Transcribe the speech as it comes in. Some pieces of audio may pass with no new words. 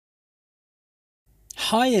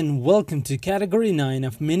Hi and welcome to Category 9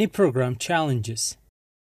 of Mini Program Challenges.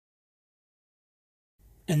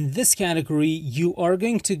 In this category, you are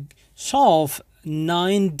going to solve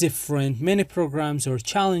 9 different mini programs or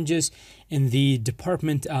challenges in the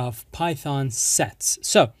Department of Python sets.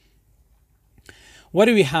 So, what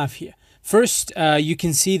do we have here? First, you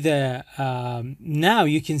can see the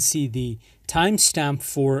timestamp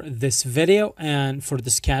for this video and for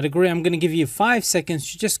this category. I'm going to give you 5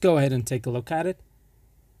 seconds to just go ahead and take a look at it.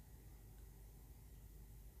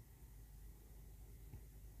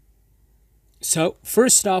 So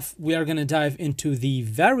first off, we are going to dive into the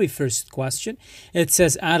very first question. It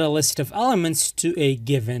says add a list of elements to a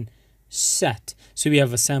given set. So we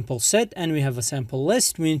have a sample set and we have a sample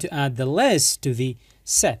list. We need to add the list to the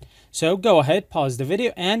set. So go ahead, pause the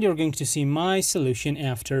video, and you're going to see my solution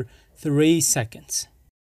after 3 seconds.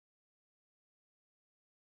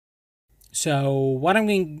 So what I'm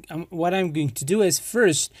going to do is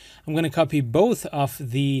first, I'm going to copy both of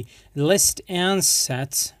the list and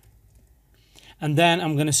sets. And then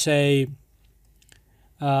I'm going to say,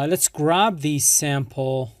 let's grab the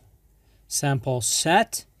sample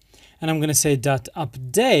set, and I'm going to say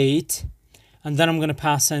 .update, and then I'm going to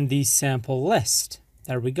pass in the sample list.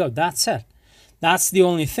 There we go. That's it. That's the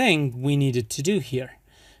only thing we needed to do here.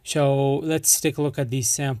 So let's take a look at the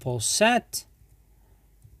sample set.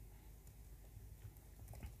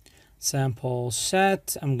 Sample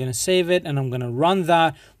set. I'm going to save it and I'm going to run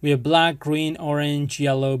that. We have black, green, orange,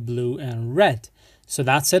 yellow, blue, and red. So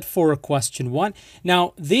that's it for question 1.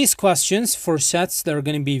 Now, these questions for sets, they're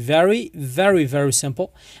going to be very, very, very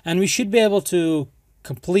simple. And we should be able to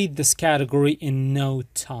complete this category in no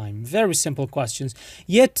time. Very simple questions.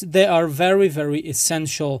 Yet they are very, very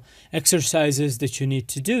essential exercises that you need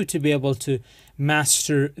to do to be able to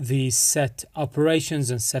master these set operations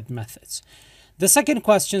and set methods. The second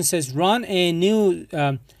question says return a new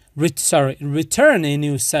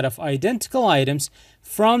set of identical items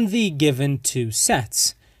from the given 2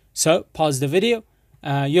 sets. So pause the video.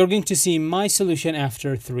 You're going to see my solution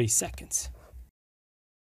after 3 seconds.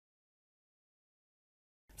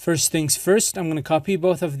 First things first, I'm going to copy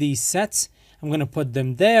both of these sets. I'm going to put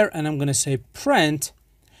them there and I'm going to say print.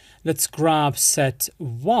 Let's grab set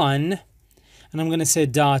 1 and I'm going to say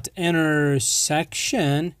dot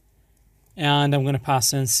intersection. And I'm going to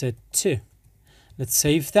pass in set 2. Let's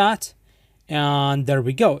save that. And there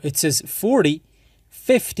we go. It says 40,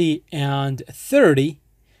 50, and 30.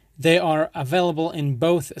 They are available in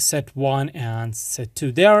both set 1 and set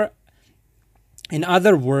 2. They are, in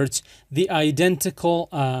other words, the identical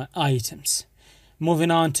items.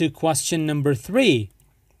 Moving on to question number 3.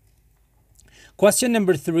 Question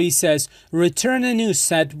number 3 says, return a new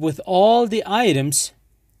set with all the items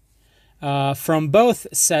from both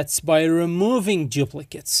sets by removing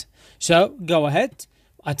duplicates. So go ahead,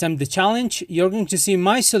 attempt the challenge. You're going to see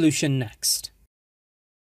my solution next.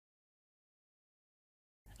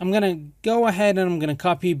 I'm going to go ahead and I'm going to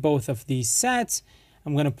copy both of these sets.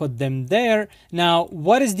 I'm going to put them there. Now,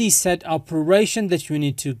 what is the set operation that you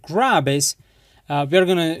need to grab is, we're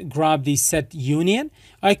going to grab the set union.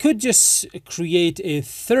 I could just create a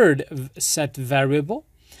third set variable,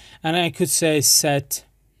 and I could say set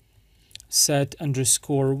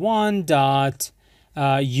underscore 1 dot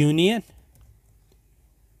union,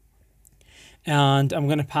 and I'm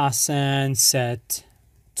going to pass in set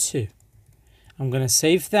 2. I'm going to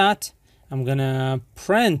save that. I'm going to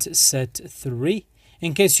print set 3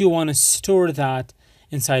 in case you want to store that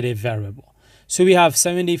inside a variable. So we have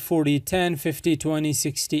 70, 40, 10, 50, 20,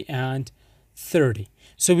 60, and 30.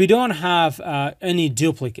 So we don't have any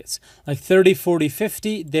duplicates. Like 30, 40,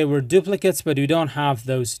 50, they were duplicates, but we don't have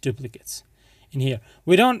those duplicates in here.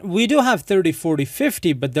 We do have 30, 40,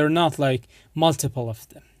 50, but they're not like multiple of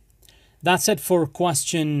them. That's it for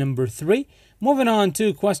question number 3. Moving on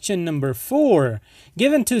to question number 4.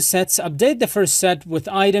 Given 2 sets, update the first set with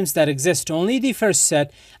items that exist only the first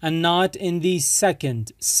set and not in the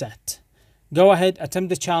second set. Go ahead, attempt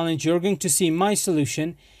the challenge. You're going to see my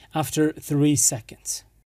solution after 3 seconds.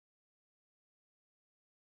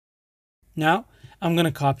 Now, I'm going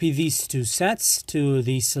to copy these 2 sets to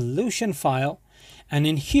the solution file. And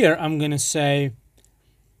in here, I'm going to say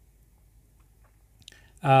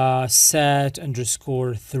set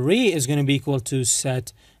underscore 3 is going to be equal to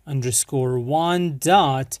set underscore 1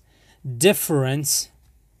 dot difference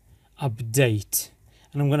update.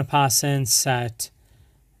 And I'm going to pass in set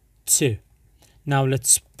 2. Now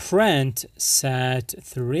let's print set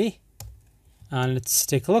 3 and let's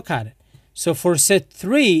take a look at it. So for set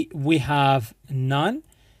 3, we have none.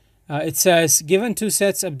 It says given 2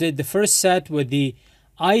 sets, update the first set with the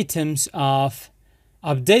items of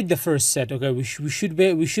update the first set. Okay, we should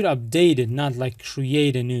update it, not like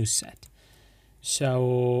create a new set.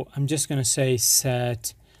 So I'm just going to say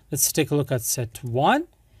set. Let's take a look at set 1.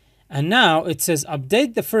 And now it says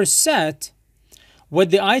update the first set with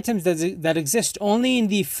the items that exist only in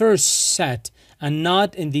the first set and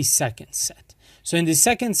not in the second set. So in the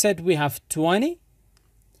second set we have 20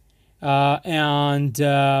 we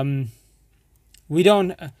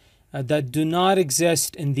don't that do not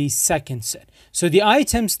exist in the second set. So the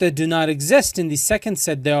items that do not exist in the second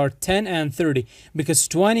set, they are 10 and 30, because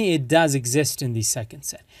 20 it does exist in the second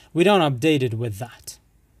set. We don't update it with that.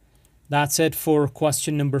 That's it for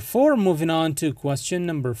question number 4. Moving on to question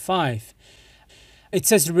number 5. It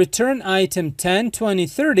says return item 10, 20,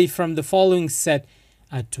 30 from the following set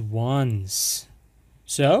at once.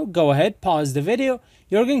 So go ahead, pause the video.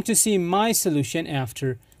 You're going to see my solution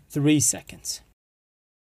after 3 seconds.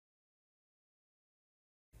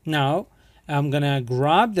 Now I'm gonna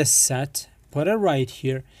grab the set, put it right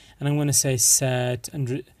here, and I'm gonna say set,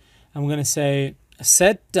 and I'm gonna say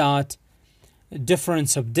set dot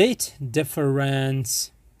difference update,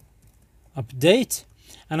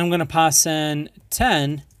 and I'm gonna pass in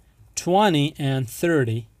 10, 20, and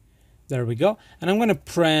 30. There we go. And I'm gonna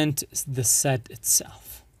print the set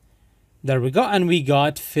itself. There we go, and we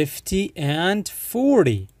got 50 and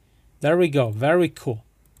 40. There we go. Very cool.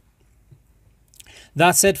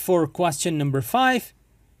 That's it for question number 5.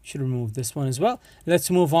 Should remove this one as well. Let's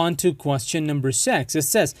move on to question number 6. It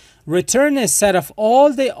says return a set of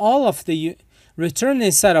all the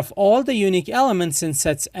unique elements in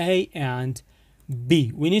sets A and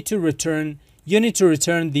B. You need to return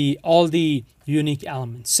all the unique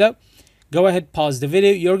elements. So go ahead, pause the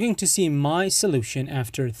video. You're going to see my solution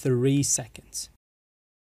after 3 seconds.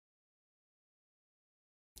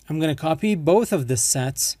 I'm going to copy both of the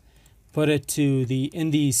sets, put it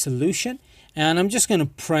in the solution, and I'm just going to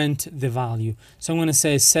print the value. So I'm going to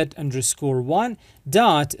say set underscore 1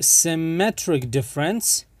 dot symmetric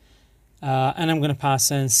difference, and I'm going to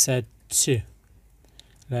pass in set 2.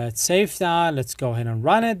 Let's save that. Let's go ahead and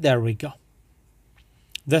run it. There we go.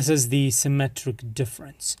 This is the symmetric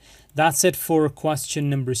difference. That's it for question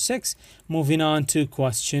number 6. Moving on to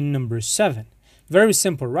question number 7. Very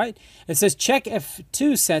simple, right? It says check if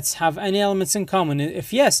 2 sets have any elements in common.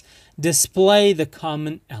 If yes, display the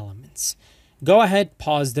common elements. Go ahead,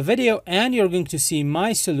 pause the video, and you're going to see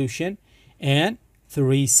my solution in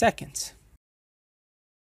 3 seconds.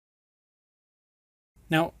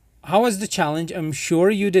 Now, how was the challenge? I'm sure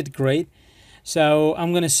you did great. So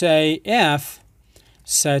I'm going to say if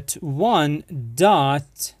set 1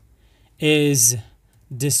 dot is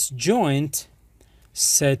disjoint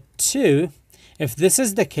set 2. If this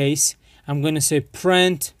is the case, I'm going to say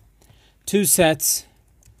print 2 sets.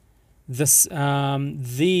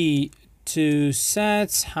 The 2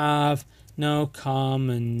 sets have no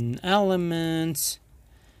common elements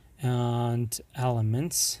and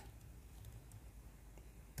elements.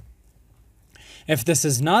 If this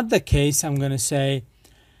is not the case, I'm going to say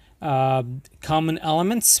common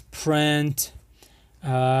elements, print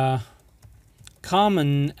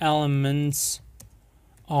common elements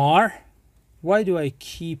are. Why do I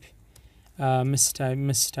keep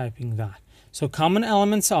mistyping that? So common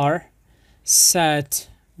elements are set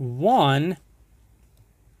 1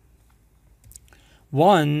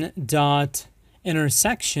 dot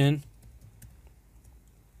intersection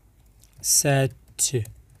set 2.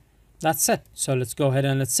 That's it. So let's go ahead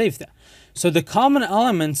and let's save that. So the common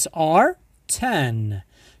elements are 10.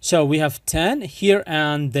 So we have 10 here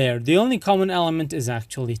and there. The only common element is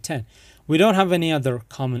actually 10. We don't have any other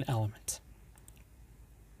common element.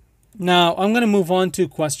 Now I'm going to move on to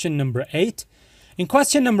question number 8. In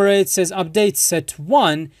question number 8 it says update set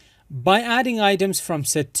 1 by adding items from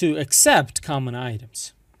set 2 except common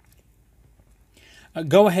items.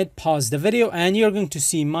 Go ahead, pause the video, and you're going to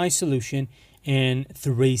see my solution in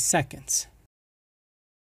 3 seconds.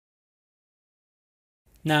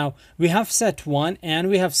 Now we have set 1 and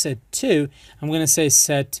we have set 2. I'm going to say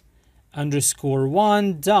set underscore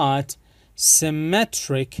 1 dot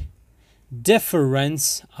symmetric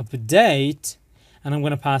difference update, and I'm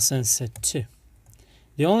going to pass in set 2.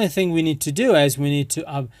 The only thing we need to do is we need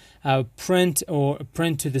to print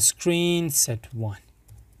to the screen set 1,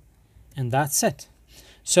 and that's it.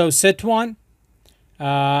 So set 1,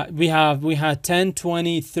 we had 10,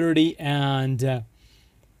 20, 30, and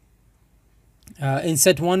in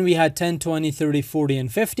set 1 we had 10, 20, 30, 40,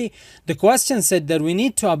 and 50. The question said that we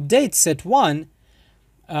need to update set 1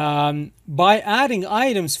 by adding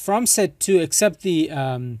items from set 2 except the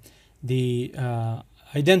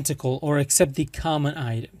identical or except the common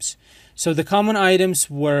items. So the common items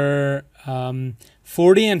were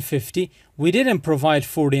 40 and 50. We didn't provide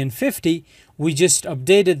 40 and 50. We just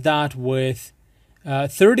updated that with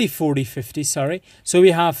 30, 40, 50, sorry. So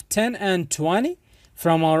we have 10 and 20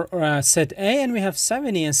 from our set A, and we have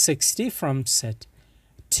 70 and 60 from set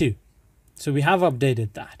 2. So we have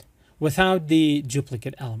updated that without the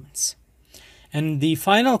duplicate elements. And the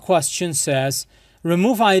final question says,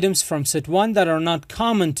 remove items from set 1 that are not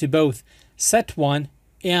common to both set 1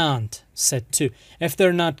 and set 2. If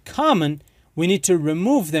they're not common, we need to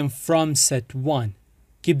remove them from set 1.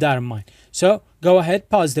 Keep that in mind. So go ahead,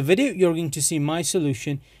 pause the video. You're going to see my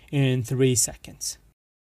solution in 3 seconds.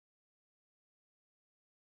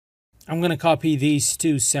 I'm going to copy these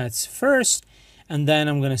two sets first, and then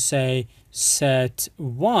I'm going to say set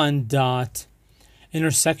 1 dot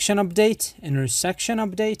intersection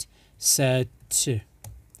update set 2.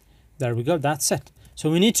 There we go, that's it. So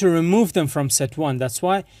we need to remove them from set 1. That's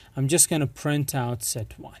why I'm just going to print out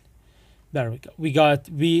set 1. There we go.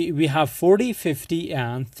 We have 40, 50,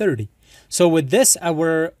 and 30. So with this,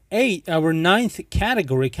 our ninth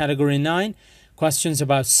category 9, questions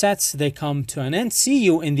about sets, they come to an end. See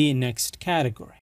you in the next category.